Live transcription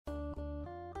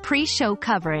Pre-show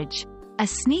coverage. A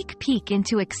sneak peek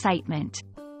into excitement.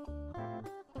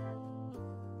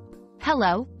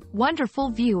 Hello, wonderful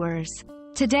viewers.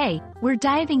 Today, we're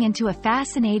diving into a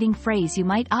fascinating phrase you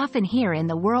might often hear in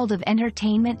the world of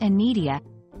entertainment and media: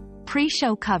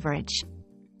 pre-show coverage.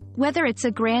 Whether it's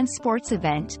a grand sports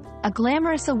event, a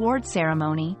glamorous award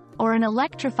ceremony, or an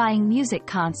electrifying music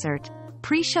concert,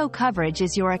 pre-show coverage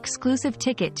is your exclusive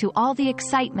ticket to all the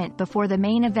excitement before the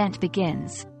main event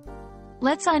begins.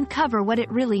 Let's uncover what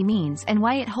it really means and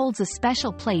why it holds a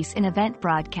special place in event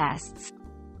broadcasts.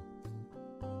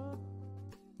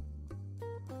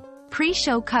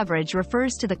 Pre-show coverage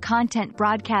refers to the content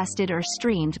broadcasted or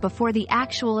streamed before the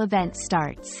actual event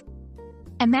starts.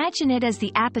 Imagine it as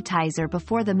the appetizer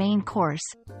before the main course,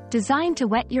 designed to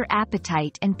whet your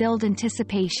appetite and build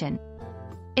anticipation.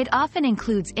 It often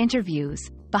includes interviews,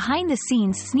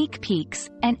 behind-the-scenes sneak peeks,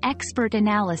 and expert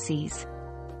analyses.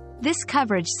 This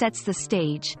coverage sets the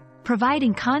stage,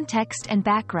 providing context and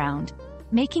background,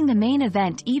 making the main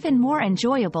event even more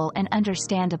enjoyable and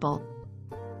understandable.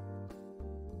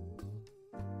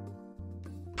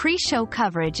 Pre-show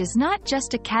coverage is not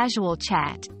just a casual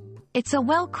chat. It's a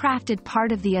well-crafted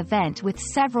part of the event with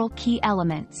several key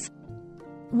elements.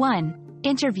 1.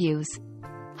 Interviews.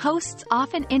 Hosts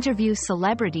often interview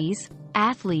celebrities,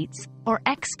 athletes, or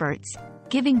experts,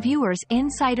 giving viewers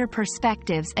insider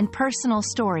perspectives and personal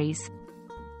stories.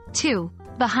 2.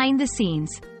 Behind the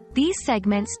scenes. These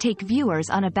segments take viewers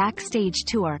on a backstage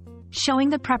tour, showing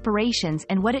the preparations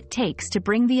and what it takes to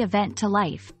bring the event to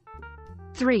life.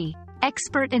 3.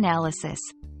 Expert analysis.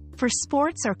 For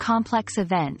sports or complex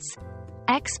events,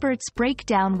 experts break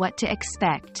down what to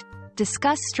expect,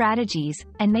 discuss strategies,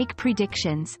 and make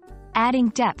predictions, adding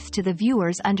depth to the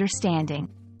viewer's understanding.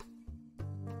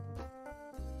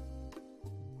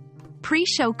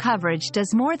 Pre-show coverage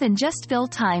does more than just fill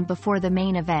time before the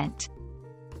main event.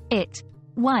 It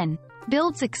 1.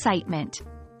 Builds excitement.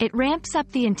 It ramps up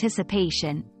the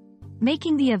anticipation,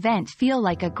 making the event feel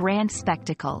like a grand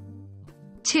spectacle.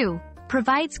 2.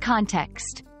 Provides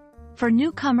context. For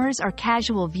newcomers or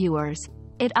casual viewers,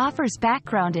 it offers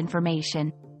background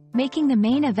information, making the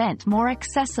main event more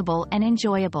accessible and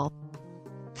enjoyable.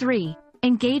 3.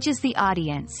 Engages the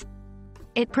audience.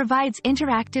 It provides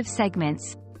interactive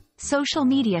segments, social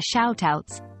media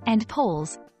shoutouts, and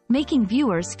polls, making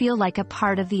viewers feel like a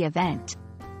part of the event.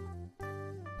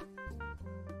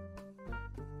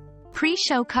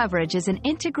 Pre-show coverage is an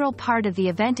integral part of the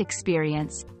event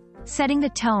experience, setting the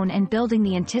tone and building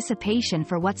the anticipation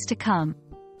for what's to come.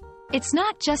 It's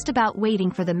not just about waiting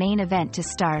for the main event to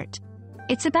start.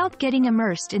 It's about getting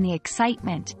immersed in the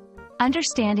excitement,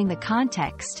 understanding the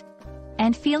context,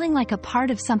 and feeling like a part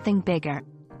of something bigger.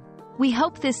 We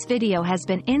hope this video has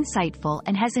been insightful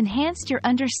and has enhanced your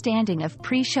understanding of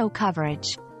pre-show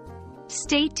coverage.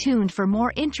 Stay tuned for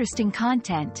more interesting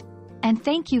content, and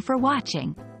thank you for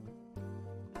watching.